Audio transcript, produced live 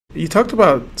You talked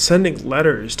about sending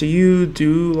letters. Do you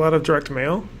do a lot of direct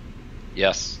mail?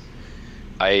 Yes,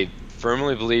 I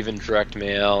firmly believe in direct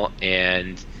mail,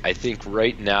 and I think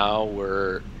right now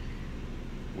we're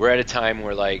at a time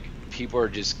where like people are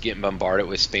just getting bombarded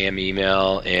with spam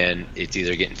email, and it's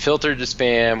either getting filtered to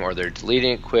spam or they're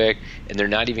deleting it quick, and they're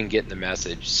not even getting the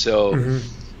message. So Hmm.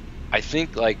 I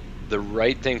think like the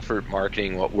right thing for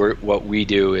marketing, what we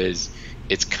do is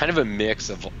it's kind of a mix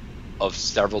of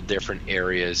several different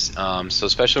areas. So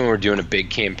especially when we're doing a big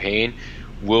campaign,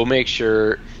 we'll make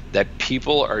sure that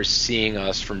people are seeing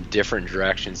us from different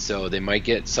directions. So they might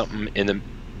get something in the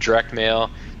direct mail,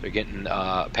 they're getting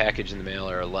a package in the mail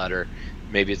or a letter,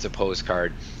 maybe it's a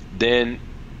postcard. Then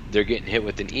they're getting hit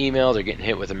with an email, they're getting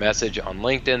hit with a message on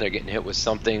LinkedIn, they're getting hit with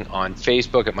something on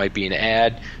Facebook. It might be an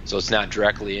ad, so it's not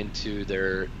directly into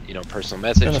their personal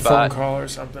message And a phone spot. call or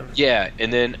something. Yeah,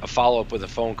 and then a follow up with a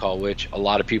phone call, which a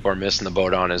lot of people are missing the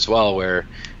boat on as well, where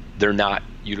they're not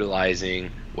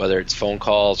utilizing whether it's phone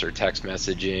calls or text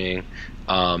messaging.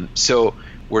 So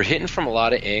we're hitting from a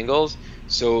lot of angles.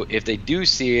 So if they do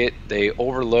see it, they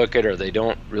overlook it or they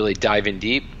don't really dive in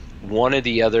deep. One of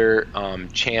the other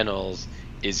channels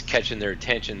is catching their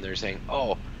attention. They're saying,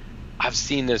 "Oh, I've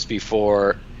seen this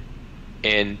before,"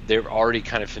 and they're already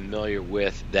kind of familiar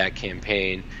with that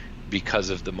campaign because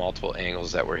of the multiple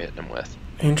angles that we're hitting them with.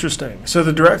 Interesting. So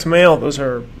the direct mail, those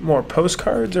are more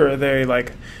postcards, or are they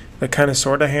like the kind of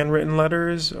sort of handwritten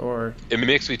letters, or? A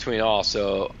mix between all.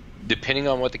 So depending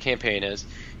on what the campaign is,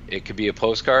 it could be a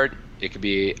postcard, it could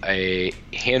be a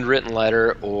handwritten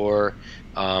letter or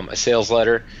a sales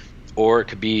letter, or it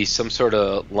could be some sort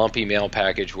of lumpy mail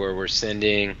package where we're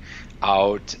sending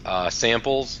out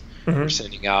samples, we're Hmm.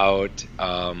 sending out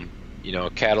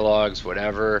catalogs,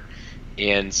 whatever,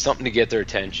 and something to get their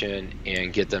attention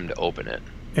and get them to open it.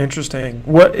 Interesting.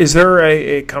 What is there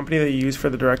a company that you use for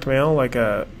the direct mail, like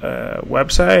a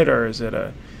website, or is it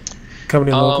a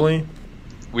company Um, locally?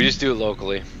 we just do it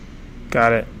locally.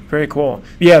 Got it. Very cool.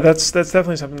 Yeah, that's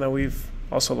definitely something that we've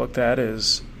also looked at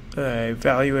is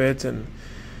Value It and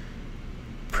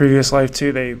Previous Life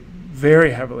too. They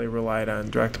very heavily relied on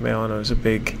direct mail, and it was a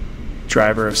big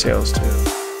driver of sales too.